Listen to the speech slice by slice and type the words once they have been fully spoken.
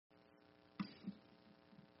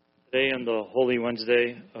Today on the Holy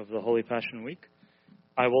Wednesday of the Holy Passion Week,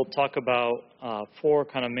 I will talk about four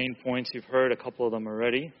kind of main points. You've heard a couple of them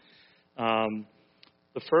already.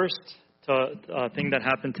 The first thing that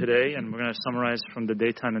happened today, and we're going to summarize from the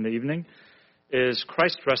daytime and the evening, is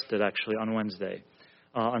Christ rested actually on Wednesday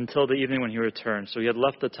until the evening when he returned. So he had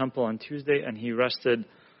left the temple on Tuesday and he rested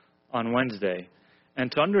on Wednesday. And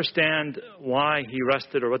to understand why he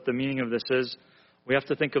rested or what the meaning of this is, we have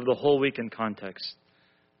to think of the whole week in context.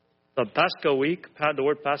 The Pascha week, the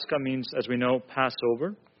word Pascha means, as we know,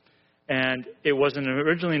 Passover. And it was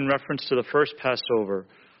originally in reference to the first Passover,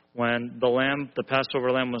 when the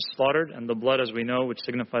Passover lamb was slaughtered, and the blood, as we know, which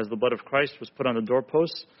signifies the blood of Christ, was put on the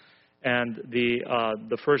doorposts, and the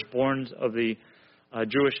firstborns of the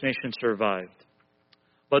Jewish nation survived.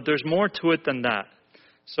 But there's more to it than that.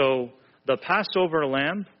 So the Passover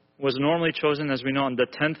lamb was normally chosen, as we know, on the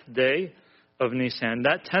 10th day of Nisan.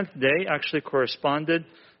 That 10th day actually corresponded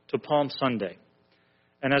to Palm Sunday.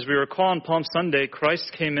 And as we recall, on Palm Sunday,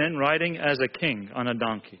 Christ came in riding as a king on a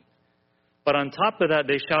donkey. But on top of that,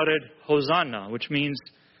 they shouted, Hosanna, which means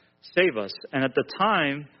save us. And at the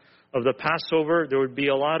time of the Passover, there would be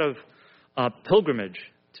a lot of pilgrimage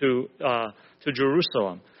to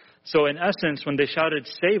Jerusalem. So in essence, when they shouted,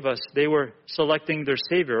 save us, they were selecting their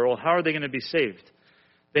Savior. Well, how are they going to be saved?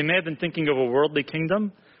 They may have been thinking of a worldly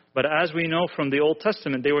kingdom, but as we know from the Old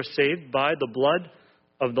Testament, they were saved by the blood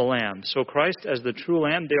of the Lamb. So Christ, as the true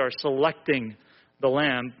Lamb, they are selecting the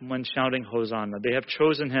Lamb when shouting Hosanna. They have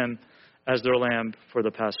chosen him as their Lamb for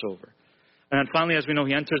the Passover. And then finally, as we know,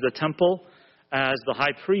 he enters the temple as the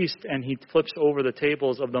high priest, and he flips over the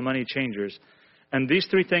tables of the money changers. And these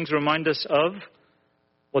three things remind us of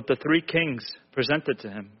what the three kings presented to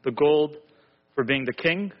him. The gold for being the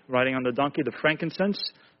king, riding on the donkey, the frankincense,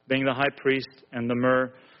 being the high priest, and the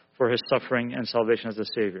myrrh for his suffering and salvation as the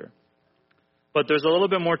Savior. But there's a little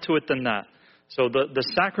bit more to it than that. So the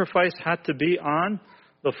sacrifice had to be on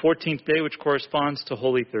the 14th day, which corresponds to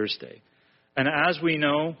Holy Thursday. And as we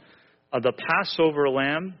know, the Passover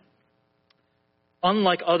lamb,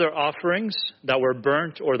 unlike other offerings that were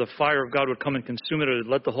burnt or the fire of God would come and consume it or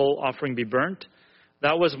let the whole offering be burnt,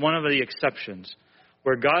 that was one of the exceptions,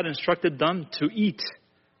 where God instructed them to eat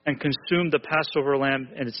and consume the Passover lamb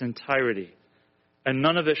in its entirety. And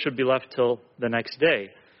none of it should be left till the next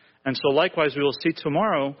day. And so likewise, we will see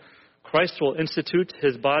tomorrow, Christ will institute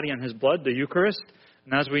his body and his blood, the Eucharist.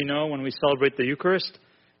 And as we know, when we celebrate the Eucharist,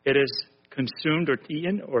 it is consumed or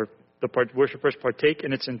eaten, or the worshipers partake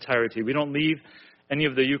in its entirety. We don't leave any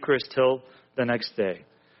of the Eucharist till the next day.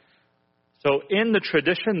 So in the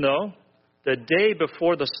tradition, though, the day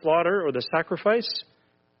before the slaughter or the sacrifice,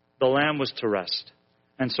 the lamb was to rest.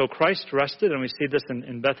 And so Christ rested, and we see this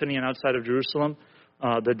in Bethany and outside of Jerusalem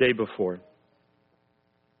the day before.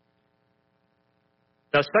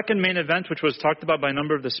 The second main event, which was talked about by a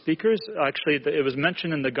number of the speakers, actually it was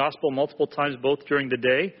mentioned in the gospel multiple times, both during the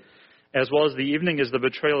day as well as the evening, is the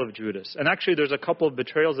betrayal of Judas. And actually there's a couple of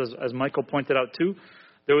betrayals, as Michael pointed out too.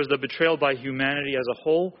 There was the betrayal by humanity as a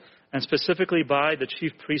whole, and specifically by the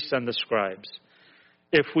chief priests and the scribes.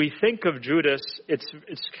 If we think of Judas, it's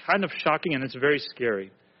kind of shocking and it's very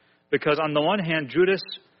scary. Because on the one hand, Judas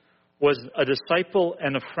was a disciple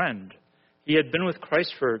and a friend. He had been with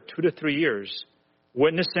Christ for 2 to 3 years,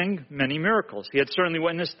 witnessing many miracles. He had certainly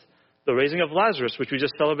witnessed the raising of Lazarus, which we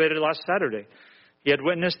just celebrated last Saturday. He had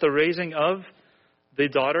witnessed the raising of the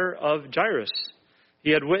daughter of Jairus.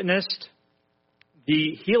 He had witnessed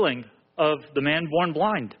the healing of the man born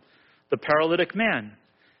blind, the paralytic man.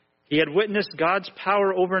 He had witnessed God's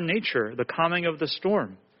power over nature, the calming of the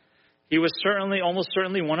storm. He was almost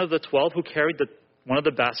certainly one of the 12 who carried one of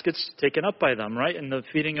the baskets taken up by them, right? In the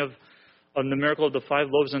feeding of the miracle of the 5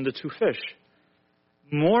 loaves and the 2 fish.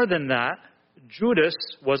 More than that, Judas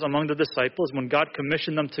was among the disciples when God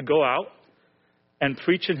commissioned them to go out and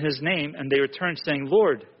preach in his name, and they returned saying,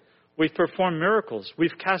 Lord, we've performed miracles.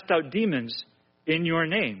 We've cast out demons in your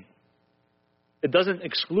name. It doesn't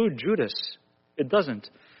exclude Judas. It doesn't.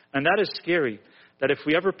 And that is scary, that if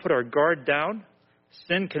we ever put our guard down,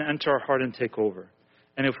 sin can enter our heart and take over.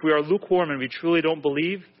 And if we are lukewarm and we truly don't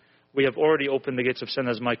believe, we have already opened the gates of sin,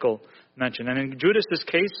 as Michael mentioned. And in Judas's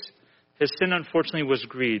case, his sin, unfortunately, was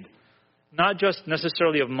greed. Not just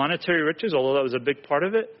necessarily of monetary riches, although that was a big part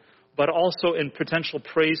of it, but also in potential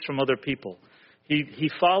praise from other people.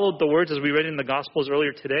 He followed the words, as we read in the Gospels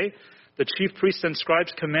earlier today. The chief priests and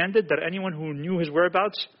scribes commanded that anyone who knew his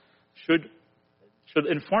whereabouts should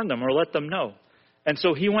inform them or let them know. And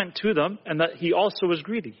so he went to them, and that he also was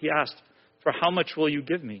greedy. He asked, for how much will you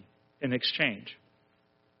give me in exchange?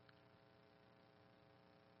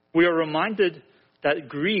 We are reminded that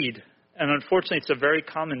greed and unfortunately it's a very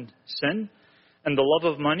common sin, and the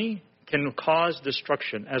love of money can cause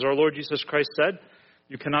destruction. As our Lord Jesus Christ said,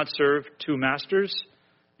 you cannot serve two masters.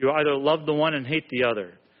 You either love the one and hate the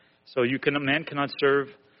other. So a man cannot serve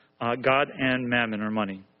God and mammon or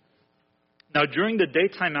money. Now, during the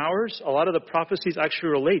daytime hours, a lot of the prophecies actually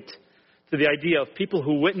relate to the idea of people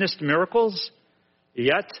who witnessed miracles,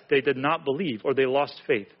 yet they did not believe or they lost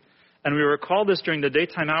faith. And we recall this during the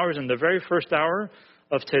daytime hours in the very first hour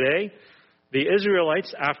of today. The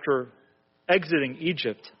Israelites, after exiting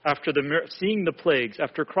Egypt, after seeing the plagues,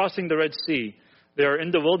 after crossing the Red Sea, they are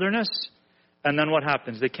in the wilderness, and then what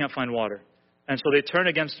happens? They can't find water. And so they turn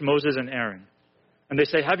against Moses and Aaron. And they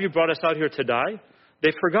say, have you brought us out here to die?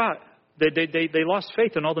 They forgot. They lost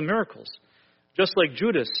faith in all the miracles. Just like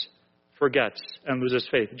Judas forgets and loses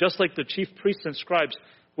faith. Just like the chief priests and scribes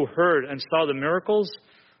who heard and saw the miracles,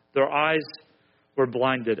 their eyes were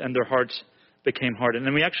blinded and their hearts became hardened.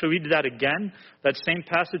 And we actually read that again, that same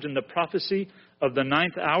passage in the prophecy of the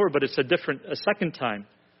 9th hour, but it's a second time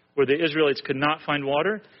where the Israelites could not find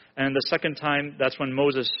water. And the second time, that's when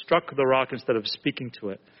Moses struck the rock instead of speaking to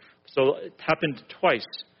it. So it happened twice.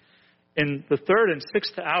 In the 3rd and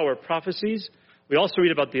 6th hour prophecies, we also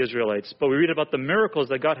read about the Israelites, but we read about the miracles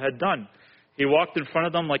that God had done. He walked in front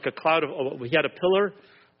of them like a cloud. He had a pillar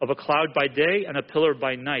of a cloud by day and a pillar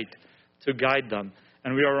by night to guide them.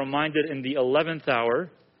 And we are reminded in the 11th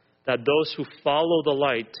hour that those who follow the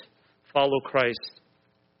light, follow Christ,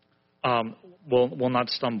 will not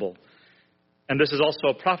stumble. And this is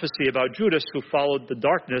also a prophecy about Judas who followed the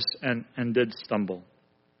darkness and did stumble.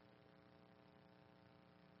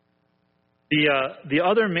 The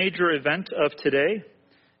other major event of today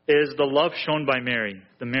is the love shown by Mary,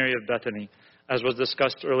 the Mary of Bethany, as was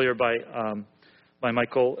discussed earlier by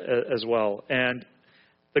Michael as well. And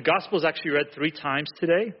the gospel is actually read 3 times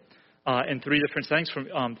today in 3 different settings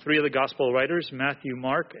from 3 of the gospel writers, Matthew,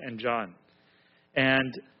 Mark, and John.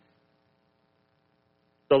 And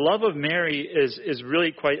the love of Mary is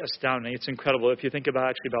really quite astounding. It's incredible if you think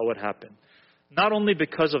about what happened. Not only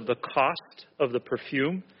because of the cost of the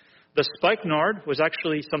perfume, the spikenard was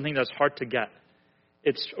actually something that's hard to get.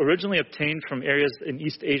 It's originally obtained from areas in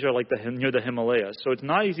East Asia, like near the Himalayas. So it's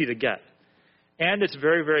not easy to get. And it's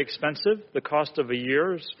very, very expensive, the cost of a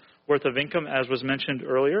year's worth of income, as was mentioned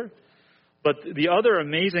earlier. But the other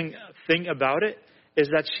amazing thing about it is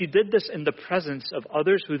that she did this in the presence of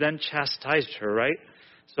others who then chastised her, right?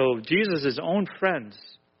 So Jesus' own friends,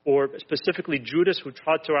 or specifically Judas, who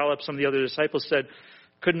tried to rile up some of the other disciples, said,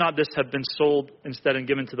 could not this have been sold instead and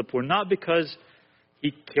given to the poor? Not because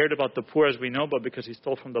he cared about the poor, as we know, but because he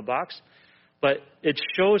stole from the box. But it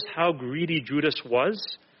shows how greedy Judas was,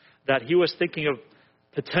 that he was thinking of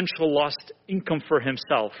potential lost income for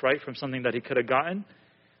himself, right, from something that he could have gotten.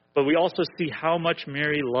 But we also see how much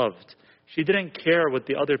Mary loved. She didn't care what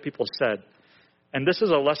the other people said. And this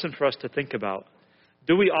is a lesson for us to think about.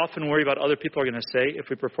 Do we often worry about what other people are going to say if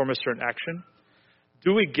we perform a certain action?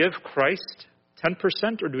 Do we give Christ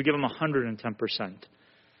 10% or do we give him 110%?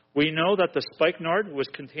 We know that the spikenard was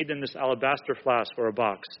contained in this alabaster flask or a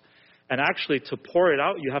box. And actually, to pour it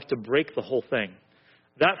out, you have to break the whole thing.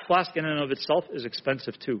 That flask in and of itself is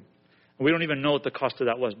expensive too. And we don't even know what the cost of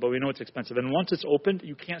that was, but we know it's expensive. And once it's opened,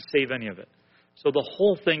 you can't save any of it. So the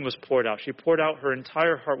whole thing was poured out. She poured out her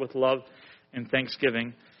entire heart with love and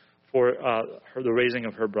thanksgiving for the raising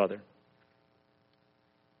of her brother.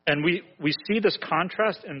 And we see this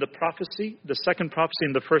contrast in the prophecy, the second prophecy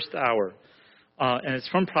in the first hour. And it's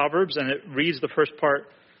from Proverbs, and it reads the first part,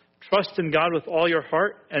 trust in God with all your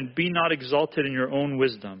heart, and be not exalted in your own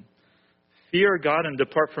wisdom. Fear God and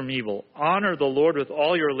depart from evil. Honor the Lord with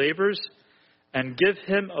all your labors, and give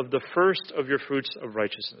him of the first of your fruits of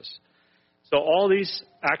righteousness. So all these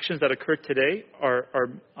actions that occur today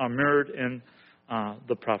are mirrored in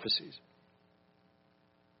the prophecies.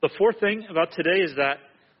 The fourth thing about today is that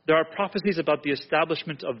there are prophecies about the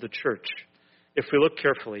establishment of the church, if we look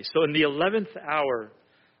carefully. So in the 11th hour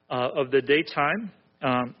of the daytime,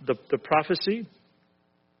 the prophecy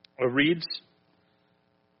reads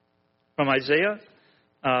from Isaiah,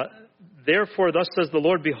 therefore thus says the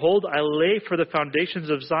Lord, behold, I lay for the foundations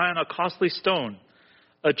of Zion a costly stone,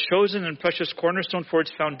 a chosen and precious cornerstone for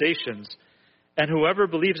its foundations, and whoever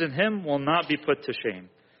believes in him will not be put to shame.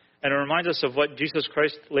 And it reminds us of what Jesus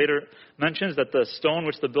Christ later mentions, that the stone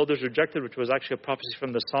which the builders rejected, which was actually a prophecy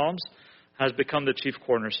from the Psalms, has become the chief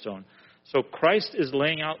cornerstone. So Christ is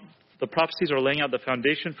laying out, the prophecies are laying out the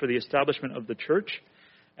foundation for the establishment of the church.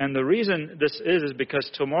 And the reason this is because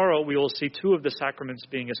tomorrow we will see 2 of the sacraments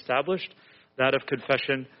being established, that of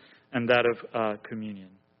confession and that of communion.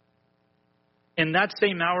 In that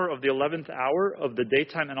same hour of the 11th hour of the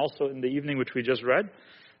daytime and also in the evening, which we just read,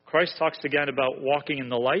 Christ talks again about walking in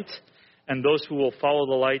the light and those who will follow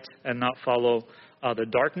the light and not follow the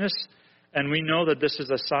darkness. And we know that this is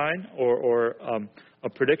a sign or a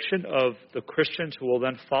prediction of the Christians who will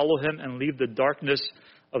then follow him and leave the darkness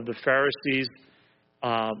of the Pharisees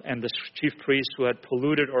and the chief priests who had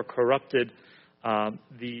polluted or corrupted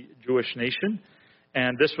the Jewish nation.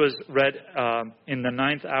 And this was read in the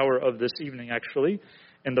 9th hour of this evening, actually,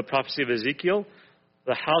 in the prophecy of Ezekiel.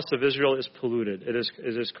 The house of Israel is polluted. It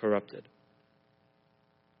is corrupted.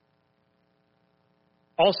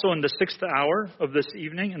 Also in the 6th hour of this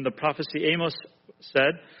evening, in the prophecy, Amos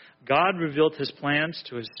said, God revealed his plans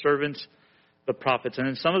to his servants, the prophets. And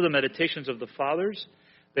in some of the meditations of the fathers,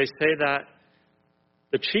 they say that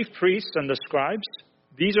the chief priests and the scribes,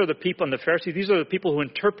 these are the people, and the Pharisees, these are the people who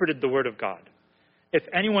interpreted the word of God. If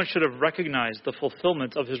anyone should have recognized the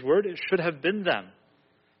fulfillment of his word, it should have been them.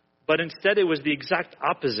 But instead, it was the exact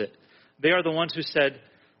opposite. They are the ones who said,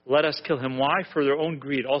 let us kill him. Why? For their own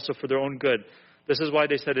greed, also for their own good. This is why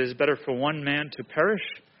they said it is better for one man to perish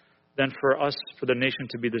than for us, for the nation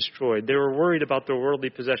to be destroyed. They were worried about their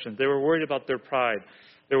worldly possessions. They were worried about their pride.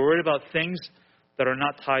 They were worried about things that are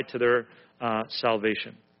not tied to their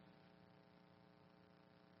salvation.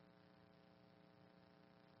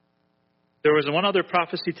 There was one other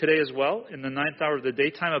prophecy today as well, in the 9th hour of the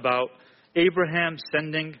daytime, about Abraham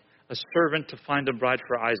sending a servant to find a bride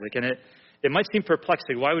for Isaac. And it might seem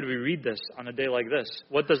perplexing. Why would we read this on a day like this?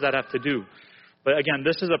 What does that have to do? But again,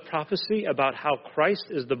 this is a prophecy about how Christ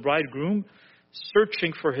is the bridegroom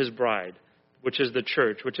searching for his bride, which is the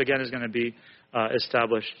church, which again is going to be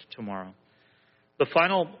established tomorrow. The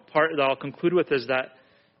final part that I'll conclude with is that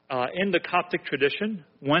in the Coptic tradition,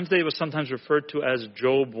 Wednesday was sometimes referred to as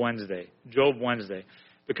Job Wednesday,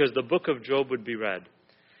 because the book of Job would be read.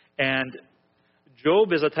 And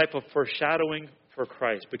Job is a type of foreshadowing for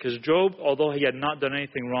Christ, because Job, although he had not done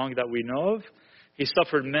anything wrong that we know of, he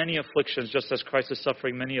suffered many afflictions, just as Christ is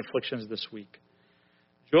suffering many afflictions this week.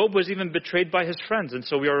 Job was even betrayed by his friends, and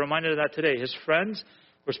so we are reminded of that today. His friends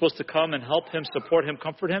were supposed to come and help him, support him,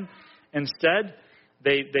 comfort him. Instead,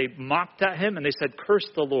 they mocked at him and they said, curse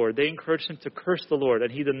the Lord. They encouraged him to curse the Lord,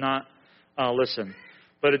 and he did not listen.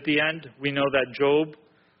 But at the end, we know that Job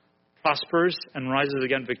prospers and rises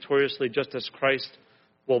again victoriously, just as Christ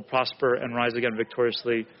will prosper and rise again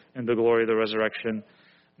victoriously in the glory of the resurrection.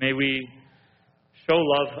 May we show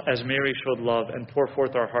love as Mary showed love and pour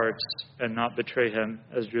forth our hearts and not betray him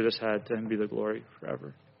as Judas had. To him be the glory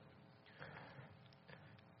forever.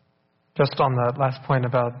 Just on that last point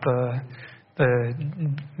about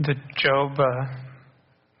the Job,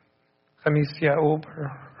 Khamis Ya'ub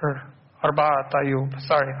or Arbaat Ayub,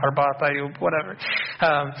 Arbaat Ayub, whatever,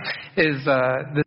 is